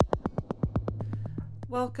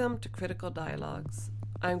Welcome to Critical Dialogues.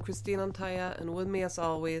 I'm Christine Antaya, and with me as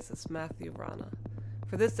always is Matthew Rana.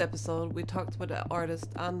 For this episode, we talked with the artist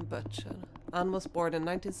Ann Butcher. Ann was born in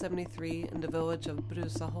 1973 in the village of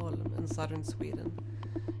Bruzaholm in southern Sweden.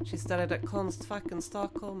 She studied at Konstfack in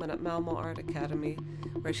Stockholm and at Malmö Art Academy,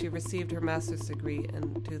 where she received her master's degree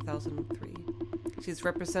in 2003. She's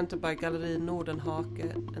represented by Galleri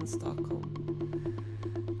Nordenhake in Stockholm.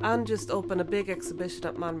 Ann just opened a big exhibition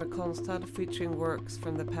at Malmö Konsthall featuring works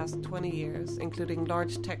from the past 20 years, including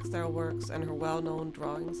large textile works and her well-known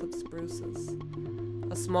drawings of spruces.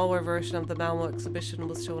 A smaller version of the Malmö exhibition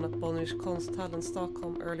was shown at Bonniers Konsthall in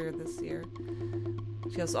Stockholm earlier this year.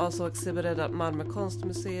 She has also exhibited at Malmö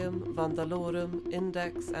Konstmuseum, Vandalorum,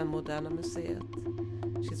 Index and Moderna Museet.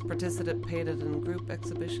 She's participated in group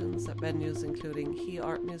exhibitions at venues including He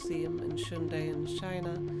Art Museum in Hyundai in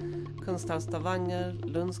China, Konsthall Stavanger,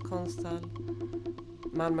 Lunds Konsthall,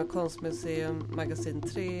 Malmö Konstmuseum, Magasin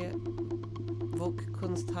 3, Vok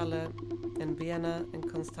Kunsthalle in Vienna and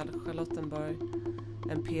Konsthall Charlottenburg,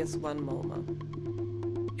 and PS1 MoMA.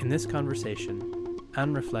 In this conversation,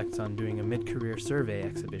 Ann reflects on doing a mid-career survey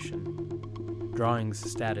exhibition, drawing's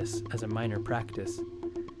status as a minor practice,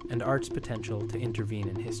 and art's potential to intervene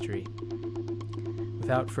in history.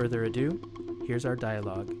 Without further ado, here's our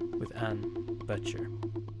dialogue with Ann Butcher.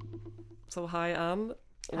 So hi Ann,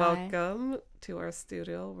 welcome to our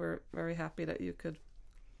studio. We're very happy that you could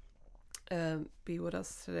be with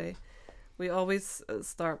us today. We always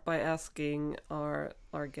start by asking our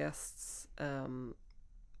guests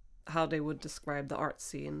how they would describe the art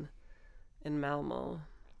scene in Malmö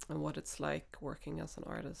and what it's like working as an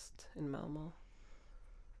artist in Malmö.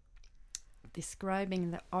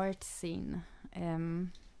 Describing the art scene.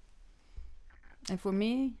 And for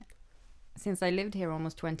me, since I lived here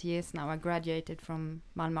almost 20 years now, I graduated from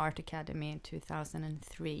Malmö Art Academy in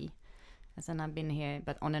 2003. And then I've been here,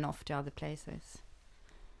 but on and off to other places.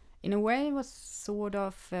 In a way, it was sort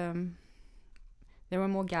of... there were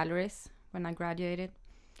more galleries when I graduated.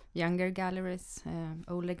 Younger galleries,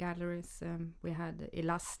 older galleries. We had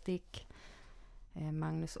Elastic,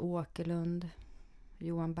 Magnus Åkerlund,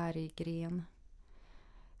 Johan Berggren.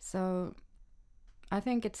 So I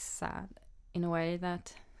think it's sad in a way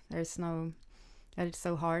that that it's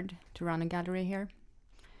so hard to run a gallery here.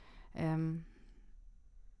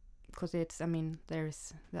 Because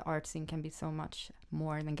the art scene can be so much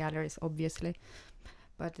more than galleries, obviously.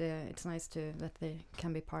 But it's nice that they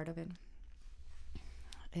can be part of it.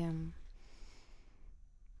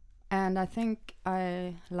 And I think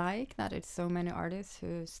I like that it's so many artists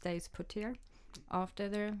who stays put here after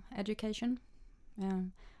their education,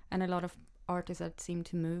 and a lot of artists that seem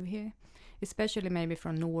to move here, especially maybe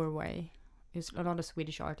from Norway. There's a lot of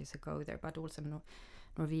Swedish artists who go there, but also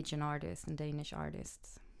Norwegian artists and Danish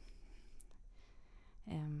artists.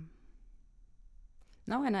 I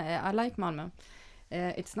like Malmö.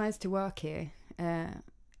 It's nice to work here.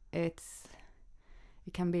 It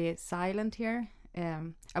can be silent here.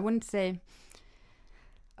 I wouldn't say...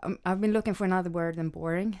 I've been looking for another word than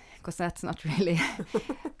boring, because that's not really...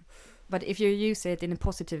 But if you use it in a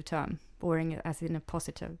positive term, boring as in a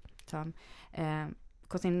positive term,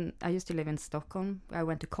 because I used to live in Stockholm. I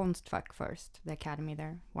went to Konstfack first, the academy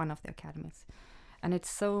there, one of the academies. And it's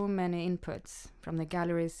so many inputs from the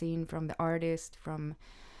gallery scene, from the artist, from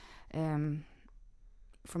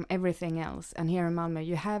everything else. And here in Malmö,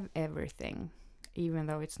 you have everything, even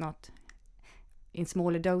though it's not in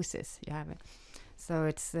smaller doses, you have it. So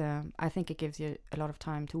it's, I think it gives you a lot of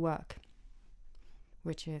time to work,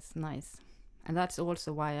 which is nice. And that's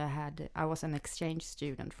also why I was an exchange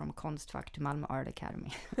student from Konstfack to Malmö Art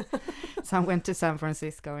Academy. So I went to San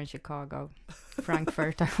Francisco and Chicago,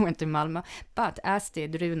 Frankfurt, I went to Malmö. But as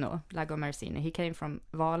did Bruno Lagomarsini. He came from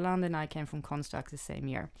Valand and I came from Konstfack the same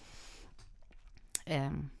year.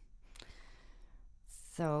 And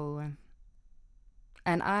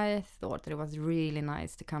I thought that it was really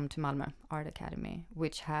nice to come to Malmö Art Academy,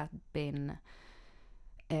 which had been...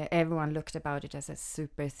 everyone looked about it as a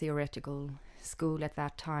super theoretical school at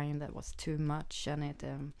that time that was too much, and it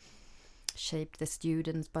shaped the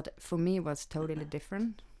students. But for me, it was totally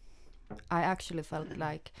different. I actually felt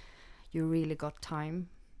like you really got time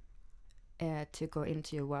to go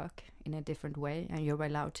into your work in a different way, and you were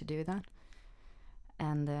allowed to do that.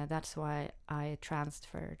 And that's why I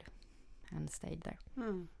transferred and stayed there.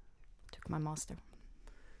 Took my master.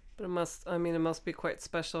 But it must be quite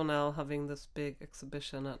special now having this big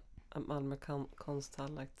exhibition at Malmö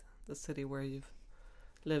Konsthall, like the city where you've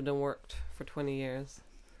lived and worked for 20 years.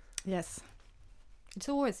 Yes. It's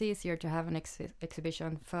always easier to have an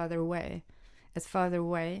exhibition further away. As further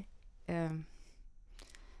away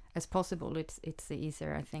as possible, it's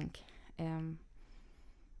easier, I think.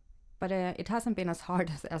 But it hasn't been as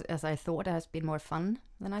hard as I thought. It has been more fun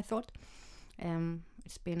than I thought.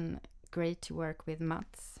 It's been great to work with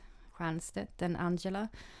Mats Stjernstedt and Angela,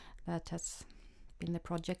 that has been the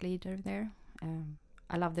project leader there.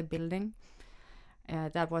 I love the building.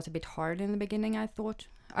 That was a bit hard in the beginning, I thought.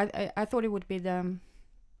 I thought it would be the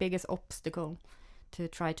biggest obstacle to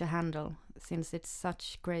try to handle, since it's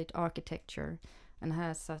such great architecture and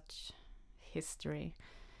has such history,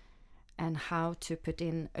 and how to put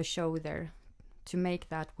in a show there to make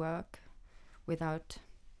that work without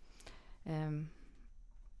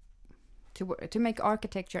to make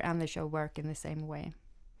architecture and the show work in the same way.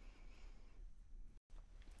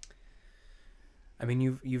 I mean,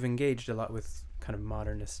 you've engaged a lot with kind of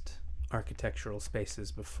modernist architectural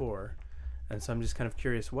spaces before, and so I'm just kind of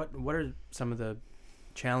curious, what are some of the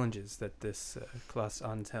challenges that this Clas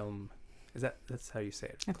Ohlson, that's how you say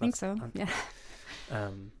it? I think so. Yeah.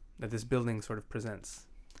 That this building sort of presents.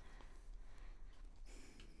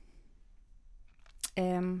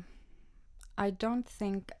 I don't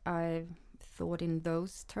think I've thought in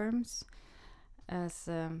those terms as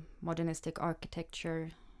modernistic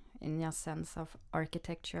architecture in the sense of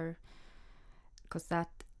architecture, because that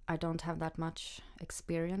I don't have that much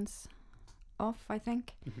experience of, I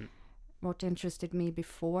think. Mm-hmm. What interested me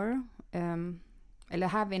before, or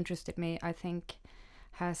have interested me, I think,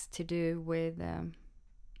 has to do with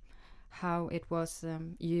how it was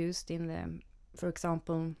used in the, for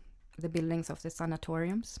example, the buildings of the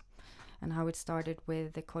sanatoriums, and how it started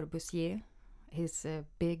with the Corbusier, his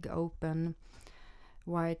big open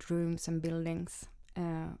white rooms and buildings,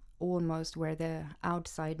 almost where the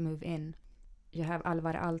outside move in. You have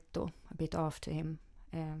Alvar Aalto a bit after him,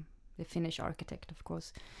 the Finnish architect, of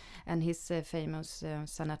course, and his famous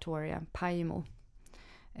sanatoria Paimo,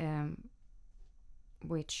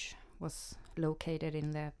 which was located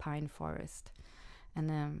in the pine forest,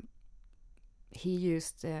 and he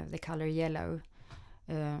used the color yellow,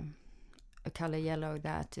 a color yellow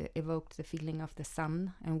that evoked the feeling of the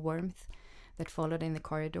sun and warmth that followed in the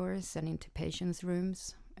corridors and into patients'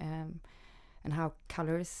 rooms, and how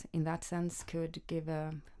colors in that sense could give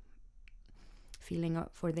a feeling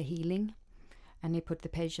for the healing. And he put the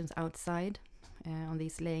patients outside on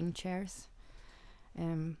these laying chairs.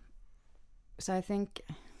 So I think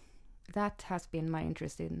that has been my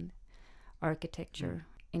interest in architecture.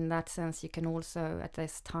 In that sense, you can also, at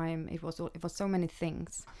this time, it was so many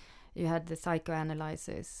things. You had the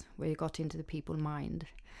psychoanalysis, where you got into the people's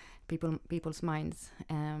minds,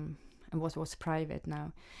 and what was private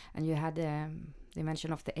now. And you had the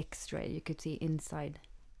invention of the X-ray. You could see inside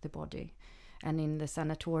the body. And in the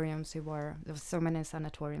sanatoriums, there were so many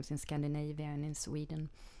sanatoriums in Scandinavia and in Sweden.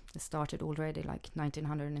 It started already like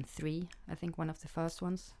 1903. I think one of the first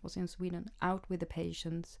ones was in Sweden. Out with the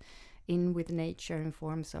patients, in with nature in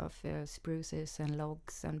forms of spruces and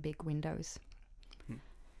logs and big windows.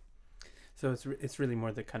 So it's really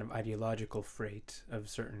more the kind of ideological freight of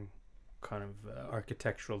certain kind of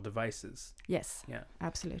architectural devices. Yes. Yeah.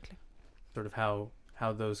 Absolutely. Sort of how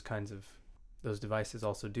those kinds of those devices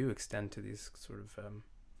also do extend to these sort of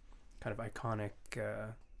kind of iconic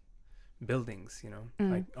buildings,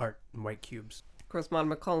 like art and white cubes. Of course,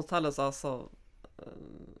 Malmö Konsthall also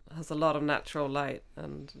has a lot of natural light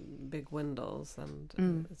and big windows,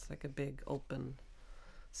 and it's like a big open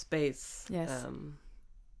space. Yes.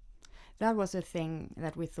 That was a thing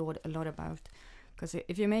that we thought a lot about, because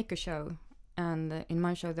if you make a show, and in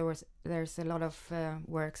my show there's a lot of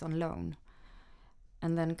works on loan,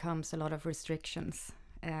 and then comes a lot of restrictions,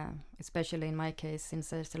 especially in my case, since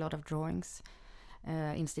there's a lot of drawings.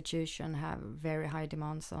 Institution have very high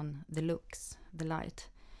demands on the looks, the light,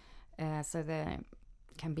 so they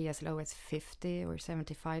can be as low as 50 or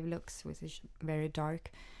 75 lux, which is very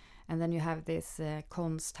dark. And then you have this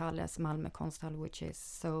Konsthall, as Malmö Konsthall, which is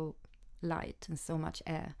so light and so much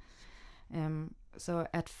air. So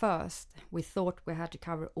at first we thought we had to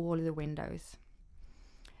cover all the windows,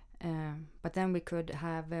 but then we could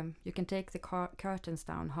have you can take the curtains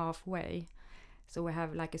down halfway, so we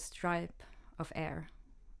have like a stripe of air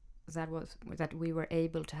that we were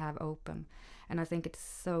able to have open. And I think it's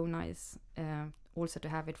so nice also to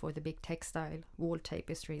have it for the big textile wall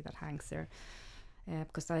tapestry that hangs there,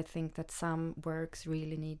 because I think that some works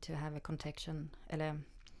really need to have a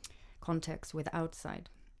context with outside.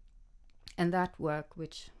 And that work,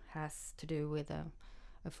 which has to do with a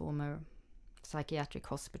former psychiatric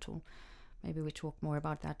hospital, maybe we talk more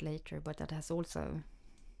about that later, but that has also,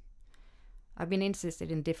 I've been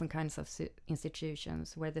interested in different kinds of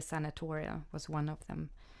institutions, where the sanatoria was one of them.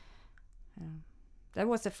 that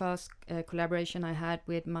was the first collaboration I had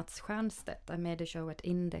with Mats Stjernstedt. I made a show at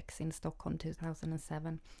Index in Stockholm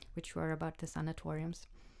 2007, which were about the sanatoriums.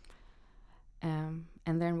 And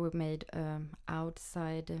then we made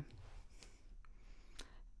outside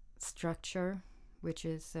structure, which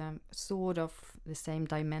is sort of the same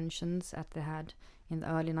dimensions as they had in the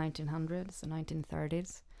early 1900s and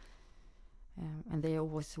 1930s. And they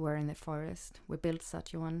always were in the forest. We built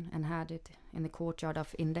such one and had it in the courtyard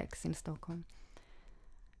of Index in Stockholm.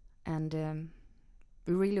 And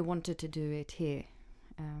we really wanted to do it here.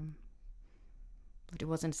 But it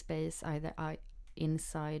wasn't space either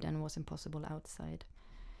inside and wasn't possible outside.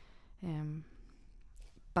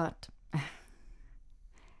 But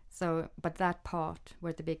that part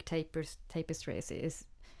where the big tapestry is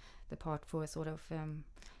the part for sort of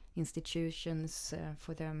institutions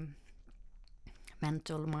for the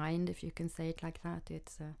mental mind, if you can say it like that.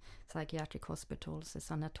 It's psychiatric hospitals, a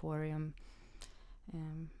sanatorium.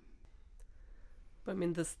 I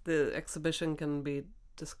mean, the exhibition can be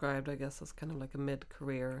described, I guess, as kind of like a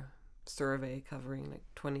mid-career survey covering like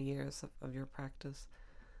 20 years of your practice.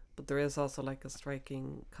 But there is also like a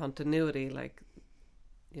striking continuity, like,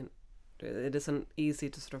 you know, it isn't easy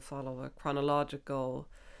to sort of follow a chronological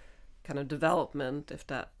kind of development if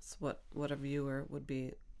that's what a viewer would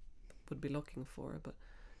be looking for. But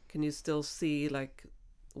can you still see like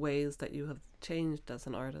ways that you have changed as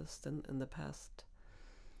an artist in the past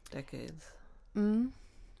decades?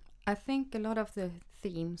 I think a lot of the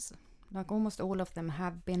themes, like almost all of them,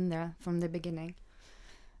 have been there from the beginning.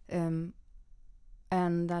 And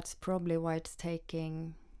that's probably why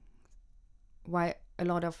a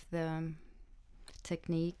lot of the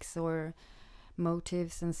techniques or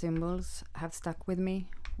motives and symbols have stuck with me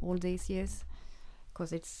all these years,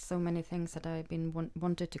 because it's so many things that I've been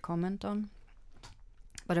wanted to comment on.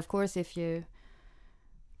 But of course,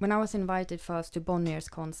 when I was invited first to Bonnier's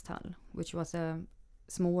Konsthall, which was a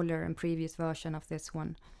smaller and previous version of this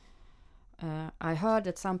one, I heard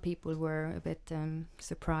that some people were a bit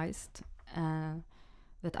surprised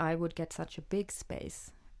that I would get such a big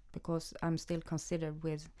space, because I'm still considered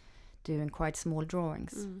with doing quite small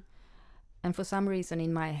drawings. And for some reason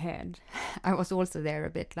in my head, I was also there a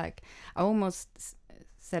bit like, I almost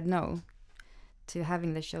said no to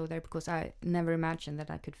having the show there, because I never imagined that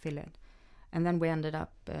I could fill it. And then we ended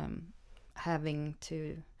up having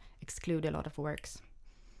to exclude a lot of works.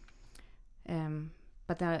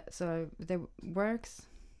 So the works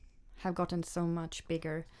have gotten so much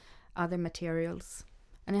bigger, other materials.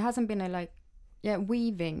 And it hasn't been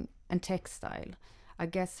weaving and textile, I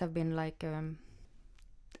guess, have been like,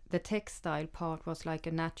 the textile part was like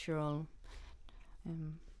a natural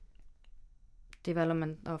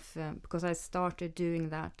development of, because I started doing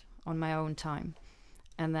that on my own time,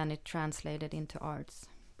 and then it translated into arts.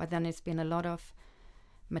 But then it's been a lot of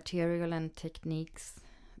material and techniques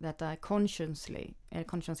that I consciously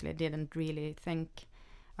didn't really think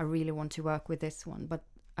I really want to work with this one. But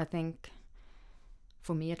I think,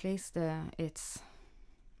 for me at least, it's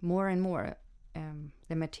more and more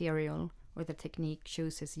the material or the technique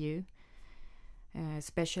chooses you,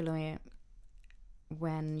 especially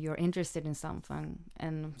when you're interested in something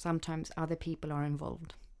and sometimes other people are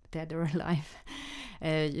involved, dead or alive.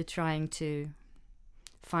 You're trying to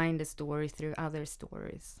find a story through other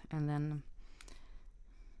stories, and then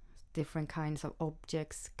different kinds of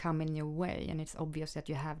objects come in your way, and it's obvious that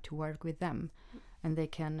you have to work with them, and they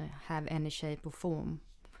can have any shape or form.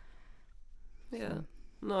 Yeah. So.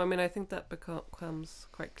 No, I mean, I think that becomes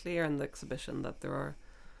quite clear in the exhibition, that there are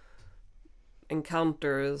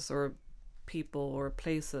encounters or people or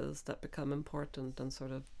places that become important and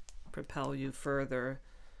sort of propel you further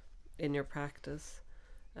in your practice.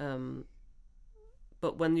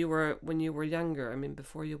 But when you were younger, I mean,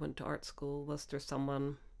 before you went to art school, was there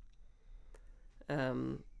someone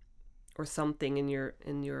or something in your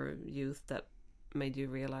youth that made you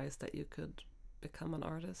realize that you could become an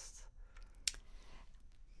artist?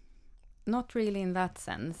 Not really in that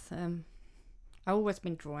sense. I've always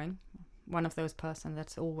been drawing. One of those persons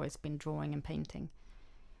that's always been drawing and painting.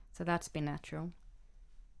 So that's been natural.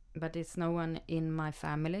 But it's no one in my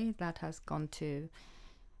family that has gone to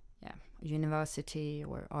university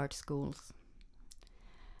or art schools.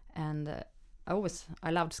 And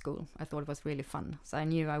I loved school. I thought it was really fun. So I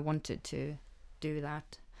knew I wanted to do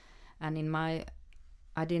that. And I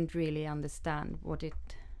didn't really understand what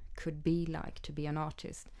it could be like to be an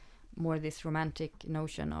artist. More this romantic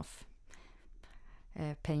notion of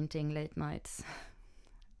painting late nights.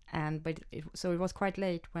 So it was quite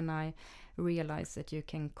late when I realized that you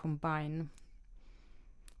can combine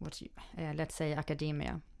let's say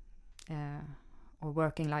academia or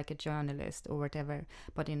working like a journalist or whatever,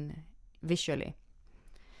 but in visually.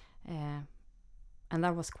 And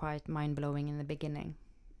that was quite mind-blowing in the beginning.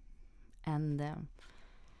 And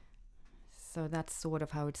so that's sort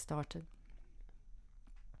of how it started.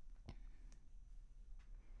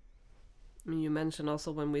 You mentioned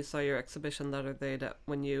also when we saw your exhibition the other day that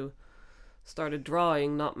when you started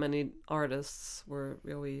drawing, not many artists were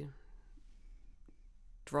really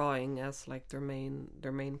drawing as like their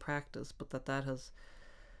main practice, but that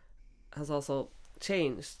has also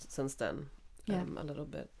changed since then. Yeah. A little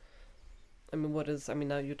bit. I mean,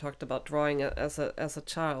 now you talked about drawing as a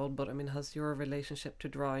child, but I mean, has your relationship to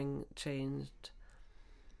drawing changed?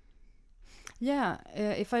 Yeah,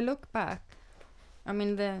 if I look back, I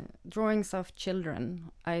mean, the drawings of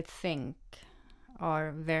children, I think,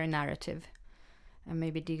 are very narrative, and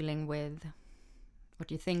maybe dealing with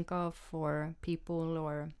what you think of for people,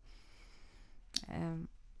 or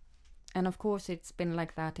and of course it's been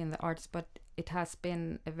like that in the arts, but it has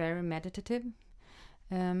been a very meditative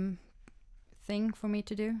thing for me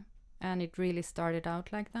to do, and it really started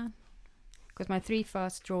out like that, because my 3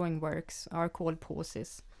 first drawing works are called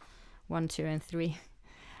Pauses, 1, 2, and 3,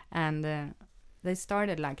 and they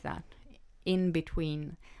started like that, in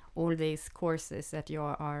between all these courses that you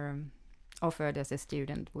are offered as a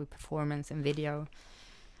student with performance and video,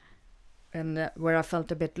 and where I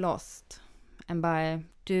felt a bit lost. And by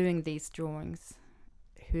doing these drawings,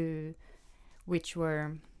 which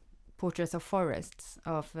were portraits of forests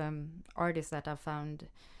of artists that I found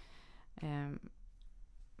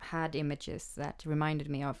had images that reminded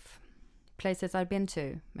me of places I'd been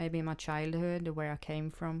to, maybe in my childhood, where I came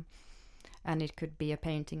from. And it could be a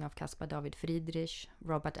painting of Caspar David Friedrich,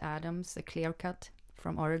 Robert Adams, a clear cut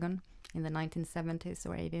from Oregon in the 1970s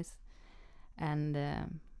or 80s, and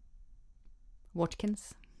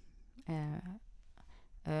Watkins,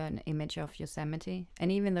 an image of Yosemite.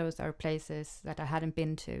 And even those are places that I hadn't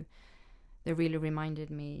been to, they really reminded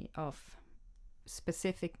me of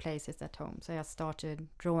specific places at home. So I started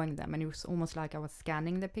drawing them, and it was almost like I was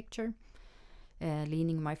scanning the picture,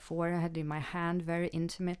 leaning my forehead in my hand, very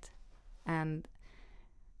intimate. And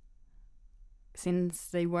since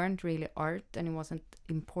they weren't really art and it wasn't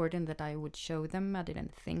important that I would show them, I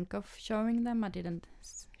didn't think of showing them. I didn't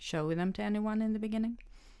show them to anyone in the beginning.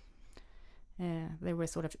 They were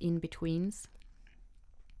sort of in-betweens.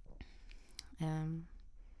 So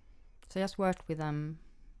I just worked with them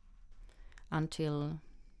until,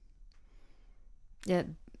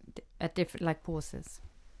 at different, like, pauses.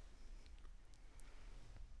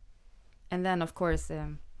 And then, of course,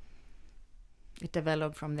 it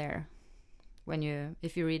developed from there.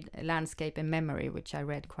 If you read Landscape and Memory, which I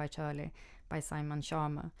read quite early by Simon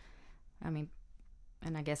Schama, I mean,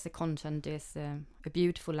 and I guess the content is a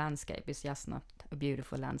beautiful landscape is just not a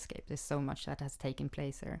beautiful landscape. There's so much that has taken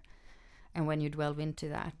place there. And when you delve into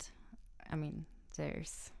that, I mean,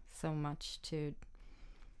 there's so much to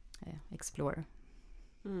explore.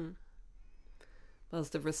 Has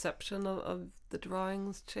the reception of the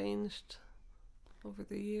drawings changed over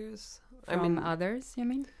the years? From others, you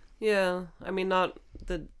mean? Yeah, I mean, not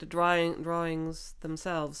the drawings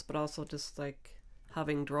themselves, but also just like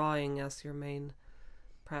having drawing as your main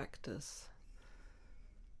practice.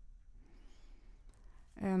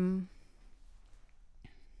 Yeah,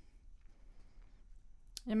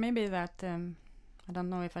 maybe that, I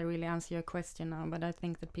don't know if I really answer your question now, but I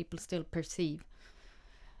think that people still perceive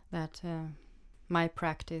that my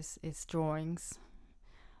practice is drawings,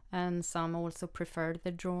 and some also prefer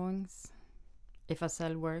the drawings. If I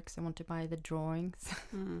sell works, I want to buy the drawings.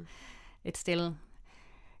 It's still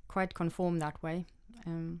quite conformed that way.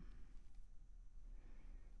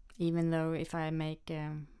 Even though if I make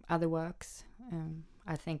other works,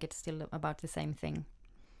 I think it's still about the same thing.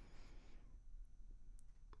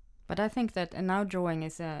 But I think that now drawing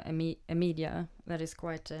is a media that is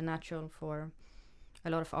quite natural for a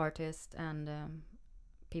lot of artists and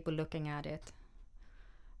people looking at it,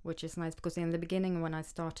 which is nice, because in the beginning when I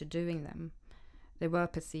started doing them, they were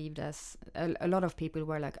perceived as, a lot of people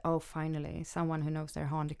were like, oh, finally, someone who knows their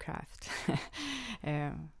handicraft,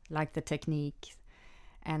 like the technique.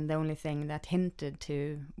 And the only thing that hinted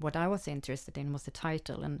to what I was interested in was the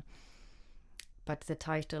title, but the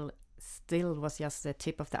title still was just the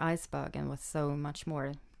tip of the iceberg and was so much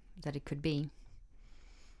more that it could be.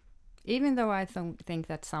 Even though I think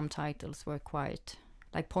that some titles were quite,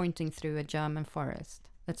 like Pointing Through a German Forest,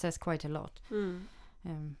 that says quite a lot.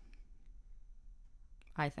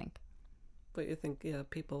 I think. But you think,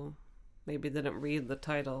 people maybe didn't read the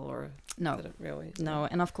title or didn't really. No,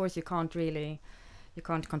 and of course you can't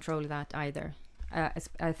control that either.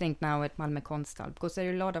 I think now at Malmö Konsthall, because there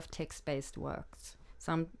are a lot of text-based works.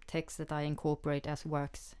 Some texts that I incorporate as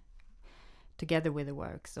works together with the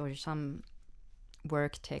works, or some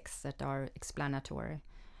work texts that are explanatory.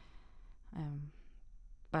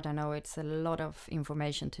 But I know it's a lot of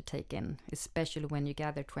information to take in, especially when you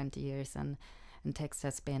gather 20 years and text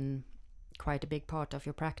has been quite a big part of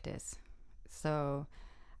your practice. So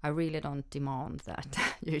I really don't demand that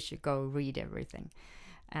you should go read everything.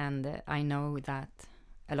 And I know that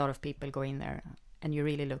a lot of people go in there and you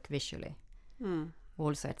really look visually.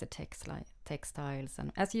 Also at the textiles.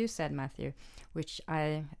 And as you said, Matthew, which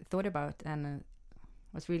I thought about and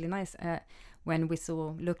was really nice, when we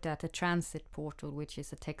looked at a transit portal, which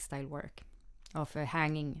is a textile work of a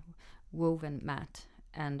hanging woven mat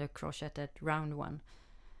and a crocheted round one.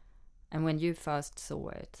 And when you first saw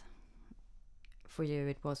it, for you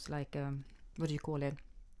it was like, what do you call it?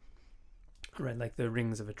 Right, like the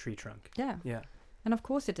rings of a tree trunk. Yeah. Yeah. And of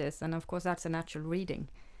course it is. And of course that's a natural reading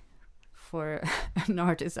for an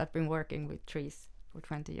artist that's been working with trees for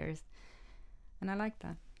 20 years. And I like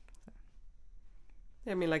that.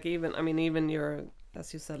 I mean, like even your,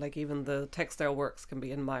 as you said, like even the textile works can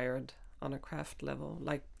be admired on a craft level,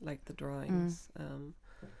 like the drawings.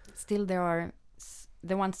 Still, there are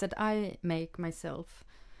the ones that I make myself.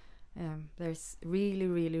 There's really,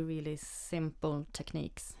 really, really simple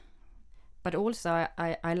techniques, but also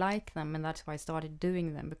I like them, and that's why I started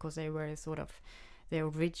doing them, because they were sort of the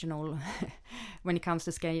original when it comes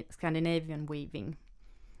to Scandinavian weaving.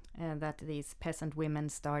 That these peasant women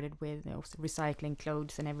started with, recycling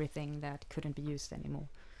clothes and everything that couldn't be used anymore.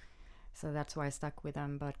 So that's why I stuck with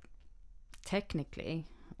them. But technically,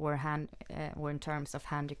 or in terms of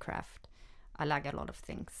handicraft, I like a lot of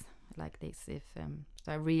things like this.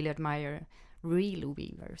 So I really admire real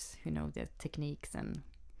weavers who know the techniques,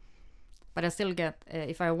 but I still get,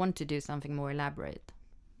 if I want to do something more elaborate,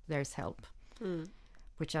 there's help,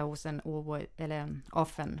 which I often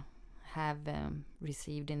have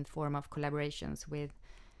received in form of collaborations with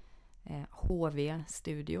HV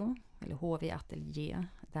Studio, or HV Atelier.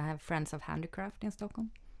 They have Friends of Handicraft in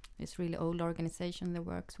Stockholm. It's a really old organization that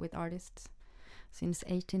works with artists since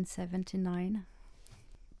 1879.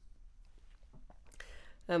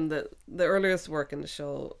 The earliest work in the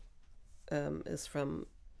show is from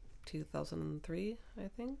 2003, I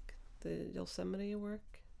think. The Yosemite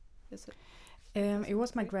work, is it? It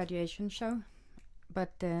was my graduation show,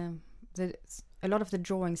 but a lot of the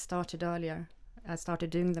drawings started earlier. I started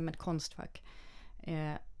doing them at Konstfack.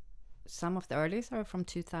 Some of the earliest are from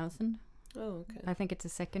 2000. Oh, okay. I think it's the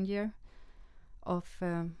second year of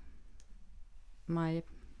my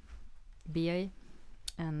BA,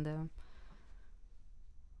 and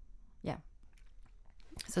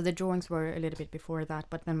so the drawings were a little bit before that,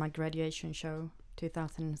 but then my graduation show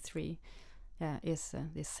 2003 is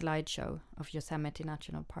this slideshow of Yosemite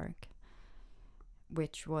National Park,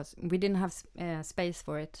 which was, we didn't have space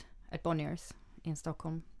for it at Bonniers in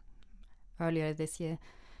Stockholm earlier this year,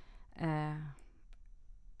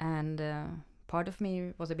 and part of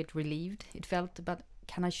me was a bit relieved. It felt, but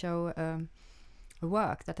can I show a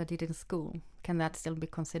work that I did in school? Can that still be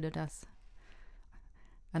considered as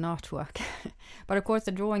an artwork? But of course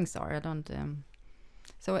the drawings are. I don't. And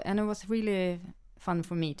it was really fun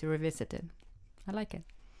for me to revisit it. I like it.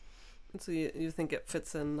 So you think it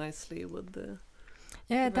fits in nicely with the?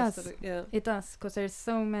 Yeah, it does. It does, because there's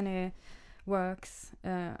so many works.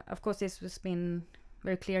 Of course, this has been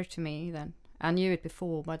very clear to me. That I knew it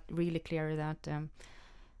before, but really clear that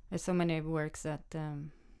there's so many works that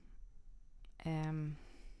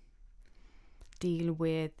deal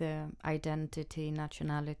with identity,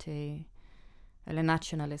 nationalism,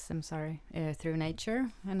 through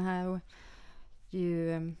nature, and how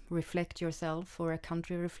you reflect yourself, or a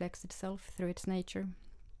country reflects itself through its nature.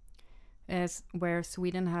 Where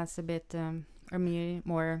Sweden has a bit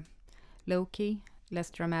more low-key, less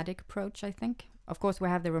dramatic approach, I think. Of course, we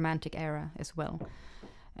have the Romantic era as well,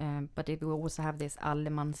 but we also have this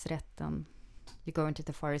allemansrätten. You go into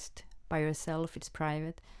the forest by yourself, it's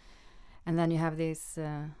private. And then you have these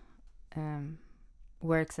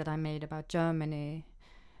works that I made about Germany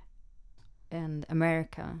and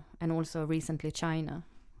America, and also recently China,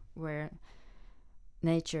 where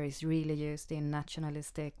nature is really used in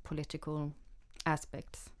nationalistic political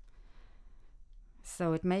aspects.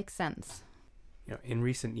 So it makes sense. In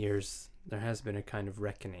recent years, there has been a kind of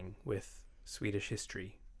reckoning with Swedish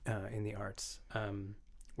history in the arts,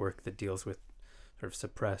 work that deals with sort of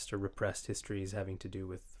suppressed or repressed histories having to do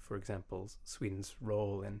with, for example, Sweden's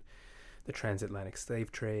role in the transatlantic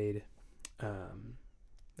slave trade,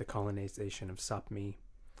 the colonization of Sapmi.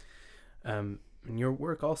 And your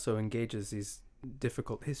work also engages these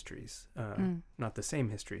difficult histories, not the same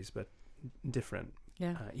histories, but different,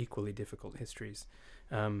 equally difficult histories.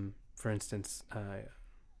 For instance,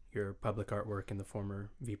 your public artwork in the former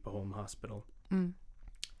Vipeholm Hospital,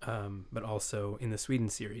 but also in the Sweden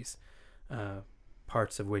series,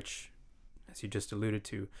 parts of which, as you just alluded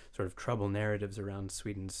to, sort of trouble narratives around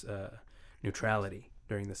Sweden's neutrality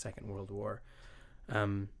during the Second World War.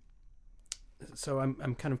 So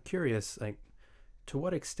I'm kind of curious, like, to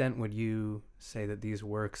what extent would you say that these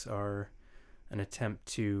works are an attempt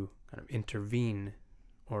to kind of intervene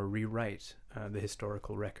or rewrite the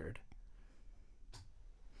historical record?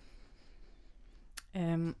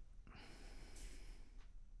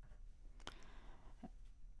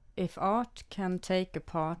 If art can take a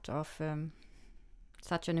part of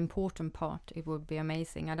such an important part, it would be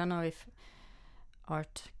amazing. I don't know if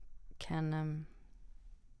art can...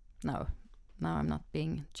 No, I'm not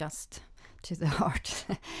being just to the art.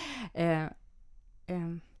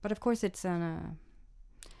 But of course it's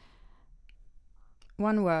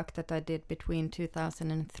one work that I did between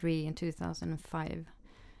 2003 and 2005.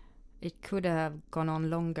 It could have gone on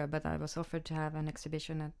longer, but I was offered to have an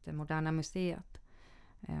exhibition at the Moderna Museet.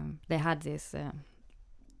 They had this,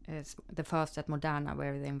 the first at Moderna,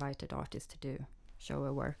 where they invited artists to show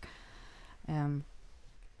a work. And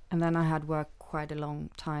then I had worked quite a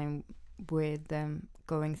long time with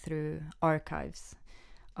going through archives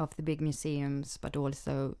of the big museums, but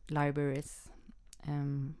also libraries,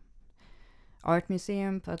 art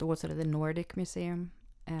museum, but also the Nordic Museum,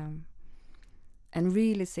 and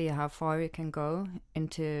really see how far you can go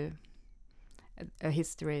into the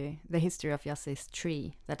history of just this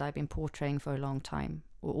tree that I've been portraying for a long time,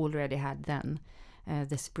 or already had then,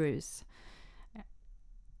 the spruce.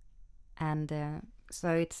 And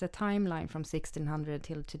so it's a timeline from 1600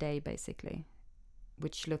 till today, basically,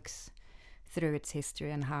 which looks through its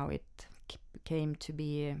history and how it came to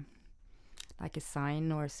be like a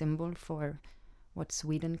sign or a symbol for what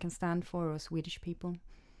Sweden can stand for, or Swedish people.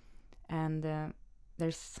 And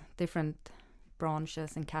there's different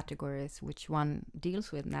branches and categories which one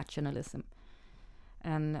deals with nationalism.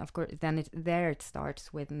 And of course, then it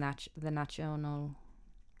starts with the national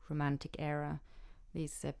romantic era.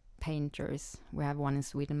 These painters, we have one in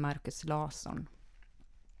Sweden, Markus Larsson,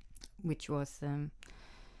 which was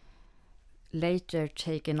later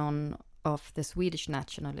taken on of the Swedish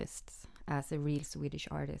nationalists as a real Swedish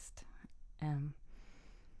artist.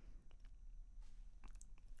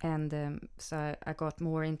 So I got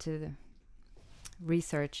more into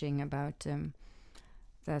researching about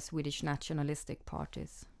the Swedish nationalistic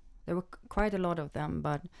parties. There were quite a lot of them,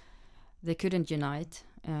 but they couldn't unite.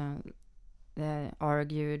 They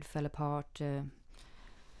argued, fell apart.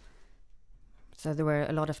 So there were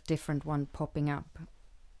a lot of different ones popping up,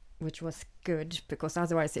 which was good, because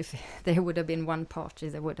otherwise if there would have been one party,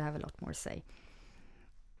 they would have a lot more say.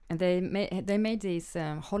 And they made these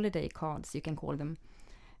holiday cards, you can call them,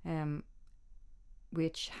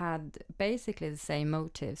 which had basically the same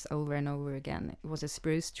motives over and over again. It was a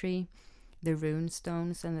spruce tree, the rune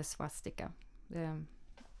stones, and the swastika.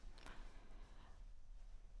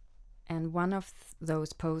 And one of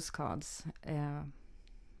those postcards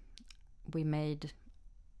we made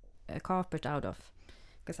a carpet out of,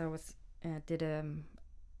 because I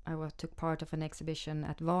took part of an exhibition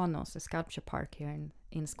at Vanos, a sculpture park here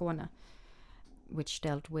in Skåne, which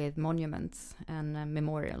dealt with monuments and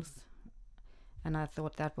memorials. And I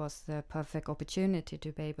thought that was the perfect opportunity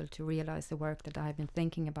to be able to realize the work that I've been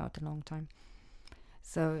thinking about a long time.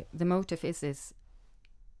 So the motive is this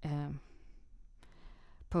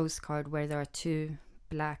postcard where there are two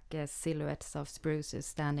black silhouettes of spruces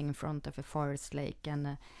standing in front of a forest lake,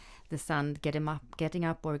 and the sun getting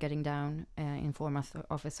up or getting down in form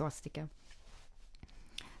of a swastika.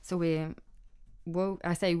 So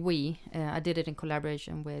I did it in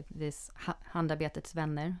collaboration with this Handarbetets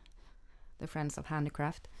Vänner, the Friends of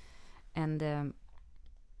Handicraft, and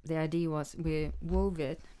the idea was we wove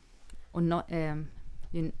it, or not. You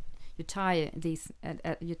tie these.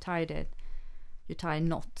 You tie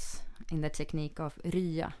knots in the technique of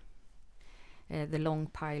rya, the long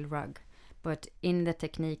pile rug, but in the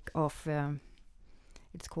technique of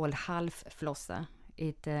it's called halvflossa.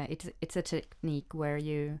 It's a technique where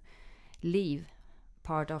you leave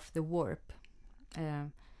part of the warp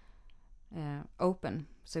open,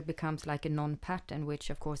 so it becomes like a non-pattern, which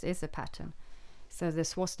of course is a pattern. So the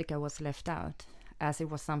swastika was left out, as it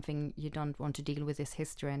was something you don't want to deal with this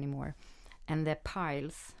history anymore. And the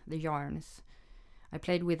piles, the yarns, I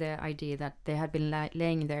played with the idea that they had been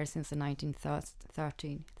laying there since the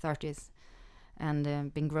 1930s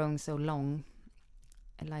and been growing so long,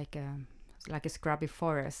 like a like a scrubby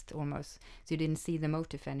forest almost. So you didn't see the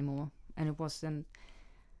motif anymore, and it wasn't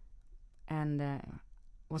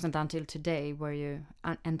until today where you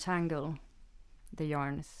entangle the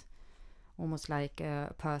yarns, almost like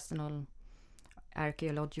a personal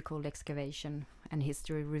archaeological excavation, and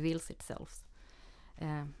history reveals itself.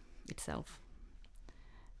 And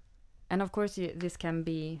of course, this can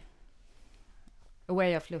be a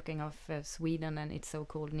way of looking of Sweden and its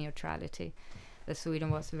so-called neutrality that Sweden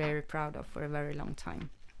was very proud of for a very long time.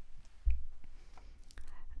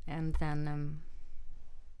 And then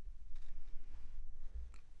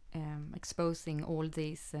exposing all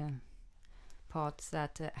these parts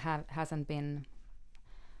that hasn't been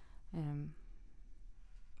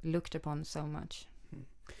looked upon so much.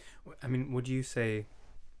 I mean, would you say,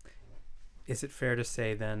 is it fair to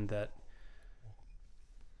say then that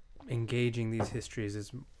engaging these histories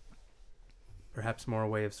is perhaps more a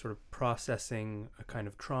way of sort of processing a kind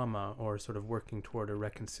of trauma, or sort of working toward a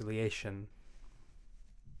reconciliation?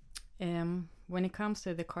 When it comes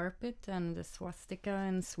to the carpet and the swastika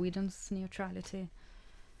and Sweden's neutrality,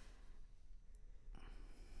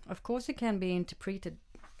 of course it can be interpreted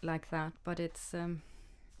like that, but it's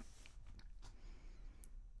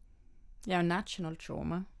national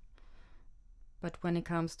trauma. But when it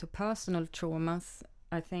comes to personal traumas,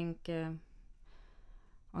 I think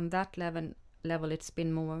on that level it's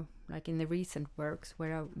been more like in the recent works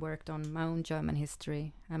where I worked on my own German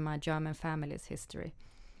history and my German family's history,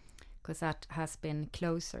 because that has been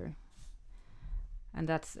closer. And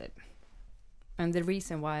that's it. And the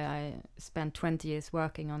reason why I spent 20 years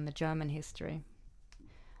working on the German history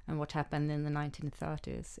and what happened in the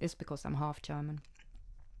 1930s is because I'm half German.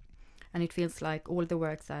 And it feels like all the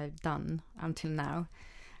works I've done until now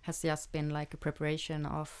has just been like a preparation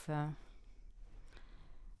of...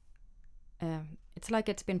 it's like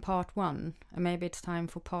it's been part one, and maybe it's time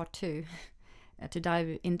for part two to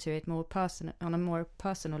dive into it more on a more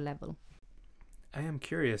personal level. I am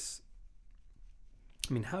curious.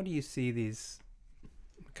 I mean, how do you see these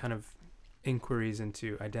kind of inquiries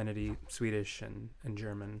into identity, Swedish and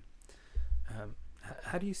German?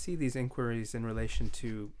 How do you see these inquiries in relation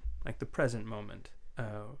to like the present moment,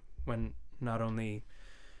 when not only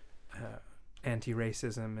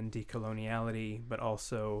anti-racism and decoloniality, but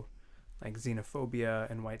also like xenophobia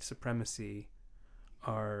and white supremacy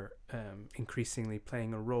are increasingly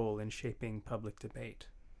playing a role in shaping public debate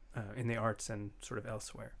in the arts and sort of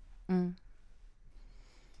elsewhere?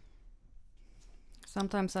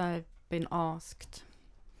 Sometimes I've been asked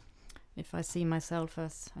if I see myself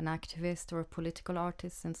as an activist or a political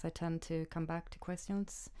artist, since I tend to come back to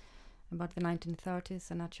questions about the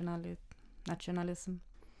 1930s and nationalism.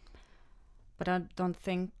 But I don't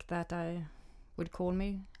think that I would call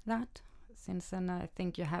me that, since then I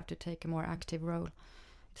think you have to take a more active role.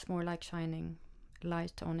 It's more like shining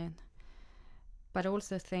light on it. But I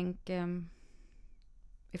also think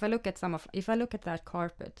if I look at that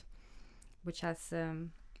carpet, which has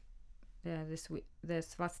the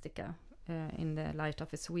swastika in the light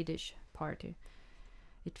of a Swedish party,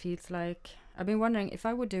 it feels like, I've been wondering if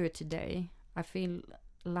I would do it today. I feel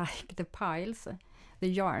like the piles, the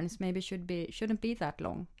yarns, maybe shouldn't be that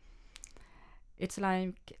long. It's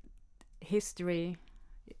like history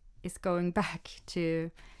is going back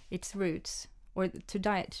to its roots, or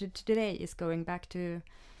today is going back to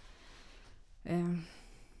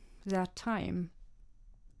that time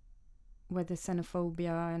where the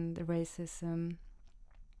xenophobia and the racism,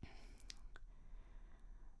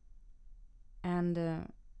 and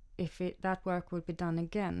if that work would be done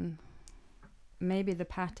again, maybe the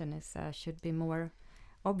pattern is should be more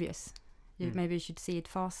obvious. Maybe you should see it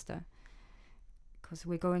faster, because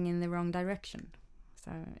we're going in the wrong direction.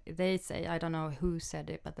 So they say, I don't know who said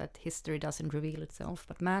it, but that history doesn't reveal itself,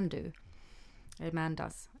 but man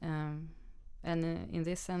does. And in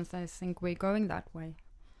this sense, I think we're going that way.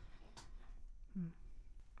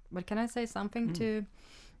 But can I say something to...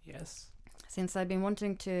 Yes. Since I've been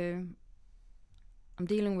I'm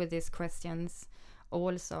dealing with these questions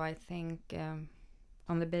also, I think,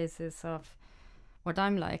 on the basis of what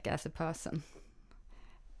I'm like as a person.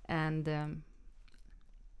 And,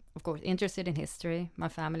 of course, interested in history, my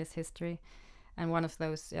family's history, and one of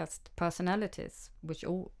those just personalities, which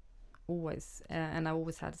always, and I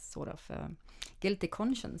always had sort of guilty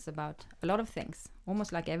conscience about a lot of things,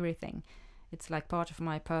 almost like everything. It's like part of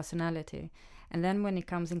my personality. And then when it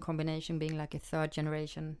comes in combination being like a third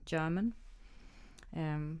generation German,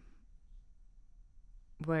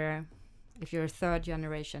 where if you're a third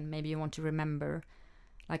generation, maybe you want to remember,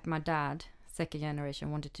 like my dad, second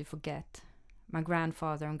generation, wanted to forget. My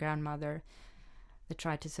grandfather and grandmother, they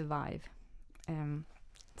tried to survive.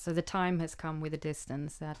 So the time has come with the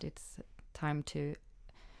distance that it's time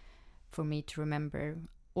for me to remember.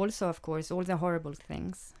 Also, of course, all the horrible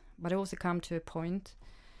things, but I also come to a point,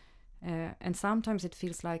 and sometimes it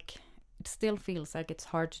still feels like it's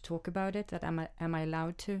hard to talk about it. That am I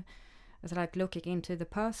allowed to? It's like looking into the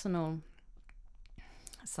personal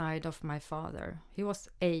side of my father. He was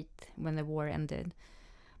 8 when the war ended,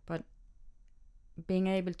 but being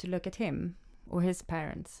able to look at him or his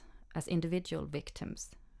parents as individual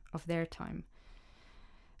victims of their time,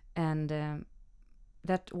 and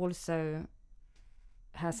that also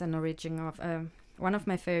has an origin of one of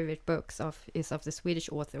my favorite books is of the Swedish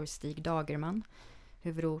author Stig Dagerman,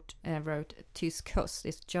 who wrote Tysk Höst,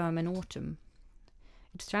 it's German Autumn.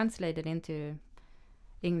 It's translated into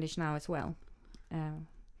English now as well. And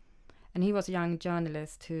he was a young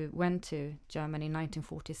journalist who went to Germany in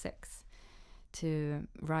 1946 to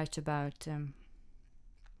write about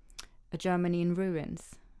a Germany in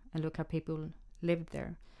ruins and look how people lived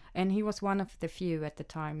there. And he was one of the few at the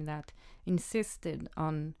time that insisted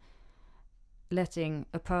on letting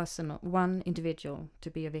one individual to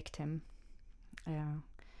be a victim, and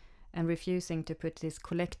refusing to put this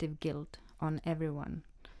collective guilt on everyone.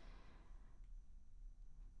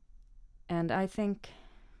 And I think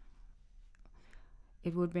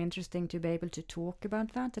it would be interesting to be able to talk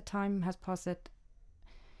about that. The time has passed that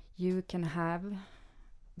you can have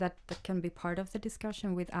that can be part of the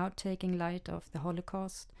discussion without taking light of the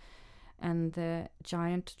Holocaust and the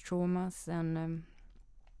giant traumas, and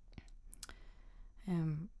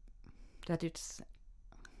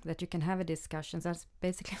that you can have a discussion. That's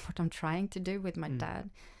basically what I'm trying to do with my dad.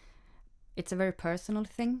 It's a very personal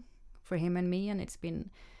thing for him and me, and it's been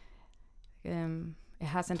it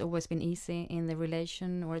hasn't always been easy in the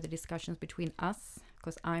relation or the discussions between us,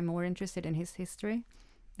 because I'm more interested in his history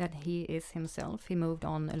than he is himself. He moved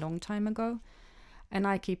on a long time ago, and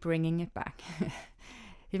I keep bringing it back.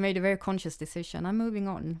 He made a very conscious decision. I'm moving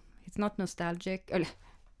on. It's not nostalgic.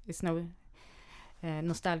 It's no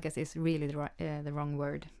nostalgia is really the wrong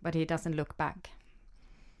word, but he doesn't look back.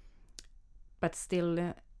 But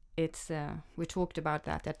still, it's we talked about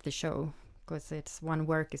that at the show, because it's one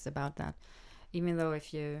work is about that. Even though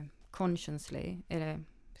if you consciously,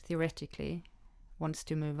 theoretically, wants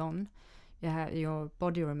to move on, your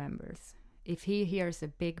body remembers. If he hears a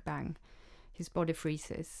big bang, his body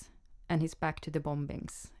freezes, and he's back to the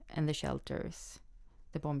bombings and the shelters,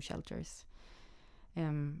 the bomb shelters.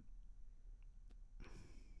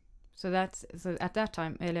 So at that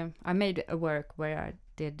time, I made a work where I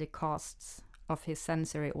did the casts of his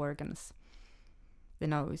sensory organs, the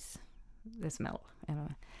nose, the smell,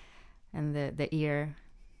 and the ear,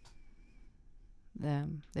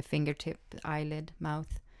 the fingertip, the eyelid,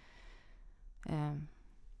 mouth,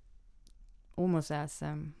 almost as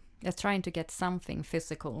trying to get something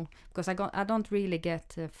physical, because I don't really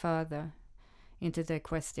get further into the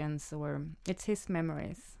questions, or it's his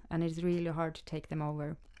memories, and it's really hard to take them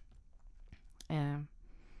over.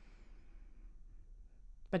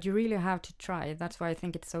 But you really have to try. That's why I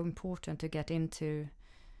think it's so important to get into.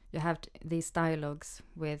 You have these dialogues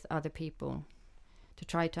with other people to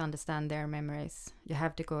try to understand their memories. You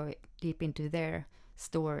have to go deep into their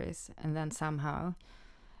stories, and then somehow,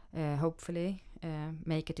 hopefully,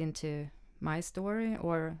 make it into my story,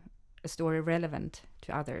 or a story relevant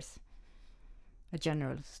to others, a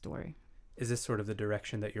general story. Is this sort of the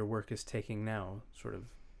direction that your work is taking now, sort of?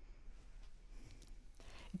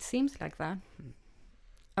 It seems like that.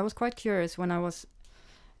 I was quite curious when I was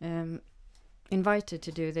invited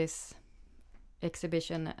to do this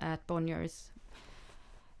exhibition at Bonniers,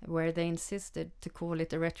 where they insisted to call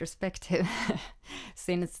it a retrospective,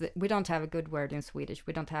 since we don't have a good word in Swedish.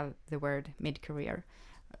 We don't have the word mid-career.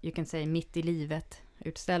 You can say mitt i livet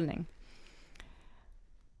utställning.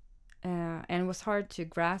 And it was hard to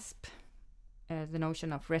grasp the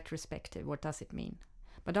notion of retrospective. What does it mean?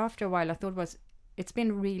 But after a while, I thought it's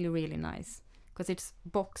been really, really nice, because it's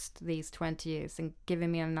boxed these 20 years and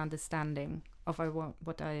given me an understanding of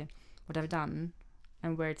what I've done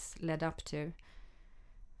and where it's led up to.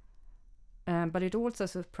 But it also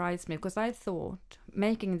surprised me, because I thought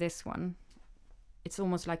making this one, it's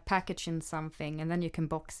almost like packaging something and then you can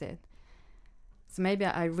box it. So maybe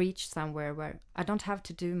I reached somewhere where I don't have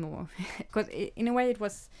to do more, because in a way it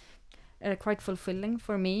was quite fulfilling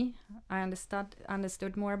for me. I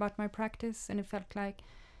understood more about my practice, and it felt like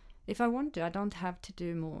if I want to, I don't have to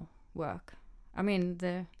do more work. I mean,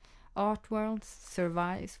 the art world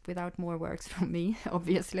survives without more works from me,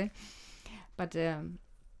 obviously. But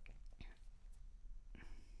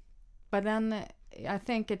then I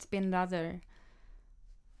think it's been the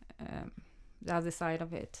other side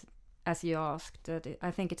of it. as you asked,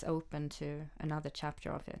 I think it's open to another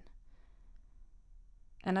chapter of it.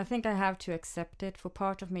 And I think I have to accept it. For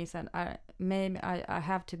part of me said, I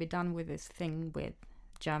have to be done with this thing with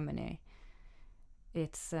Germany.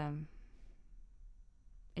 It's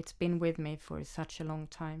been with me for such a long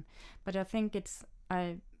time. But I think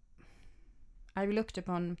I looked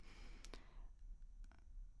upon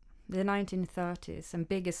the 1930s and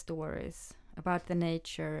bigger stories about the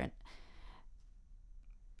nature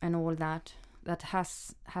and all that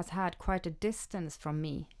has had quite a distance from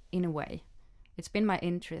me in a way. It's been my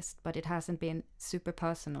interest, but it hasn't been super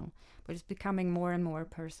personal. But it's becoming more and more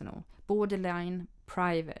personal, borderline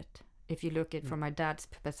private, if you look at it from my dad's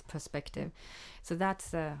perspective. So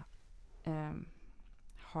that's a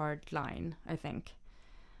hard line, I think.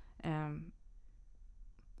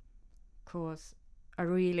 Because I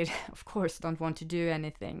really, of course, don't want to do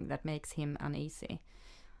anything that makes him uneasy,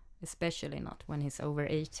 especially not when he's over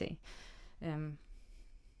 80.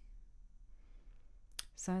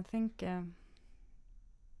 So I think,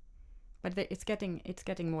 but it's getting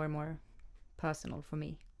more and more personal for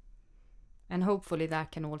me, and hopefully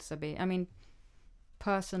that can also be. I mean,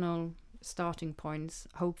 personal starting points.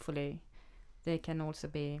 Hopefully, they can also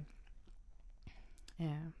be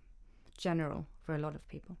general for a lot of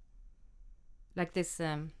people. Like this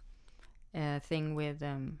thing with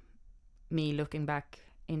me looking back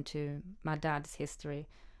into my dad's history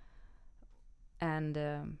and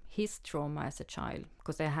his trauma as a child,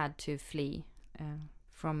 because they had to flee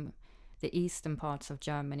from the eastern parts of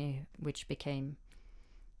Germany, which became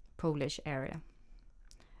Polish area,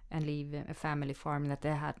 and leave a family farm that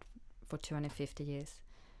they had for 250 years.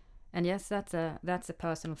 And yes, that's a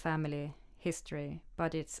personal family history,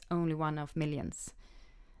 but it's only one of millions.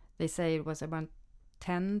 They say it was about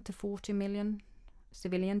 10 to 40 million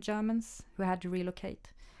civilian Germans who had to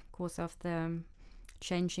relocate because of the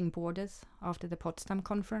changing borders after the Potsdam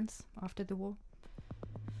Conference, after the war.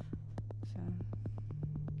 So.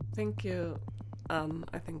 Thank you.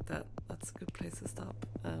 I think that's a good place to stop.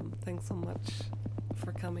 Thanks so much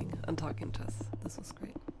for coming and talking to us. This was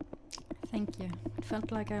great. Thank you. It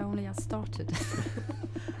felt like I only just started.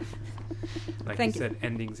 Like you said,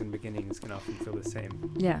 endings and beginnings can often feel the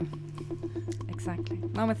same. Yeah, exactly.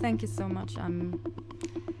 No, but thank you so much.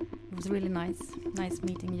 It was really nice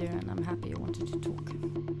meeting you, and I'm happy you wanted to talk.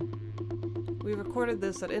 We recorded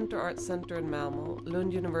this at InterArt Center in Malmö,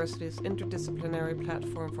 Lund University's interdisciplinary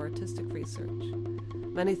platform for artistic research.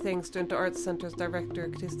 Many thanks to InterArt Center's director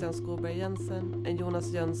Christian Skåberg Jensen and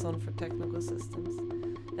Jonas Jönsson for technical assistance.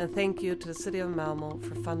 And thank you to the City of Malmö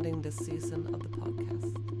for funding this season of the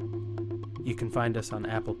podcast. You can find us on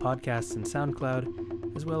Apple Podcasts and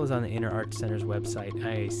SoundCloud, as well as on the InterArt Center's website,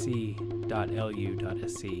 iac.lu.se.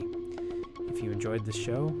 If you enjoyed this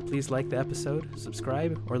show, please like the episode,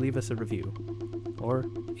 subscribe, or leave us a review. Or,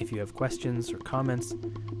 if you have questions or comments,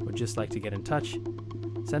 or would just like to get in touch,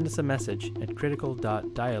 send us a message at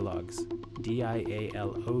critical.dialogues,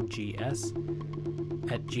 dialogs,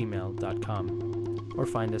 @gmail.com, or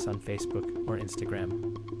find us on Facebook or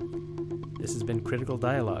Instagram. This has been Critical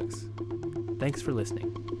Dialogues. Thanks for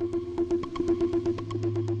listening.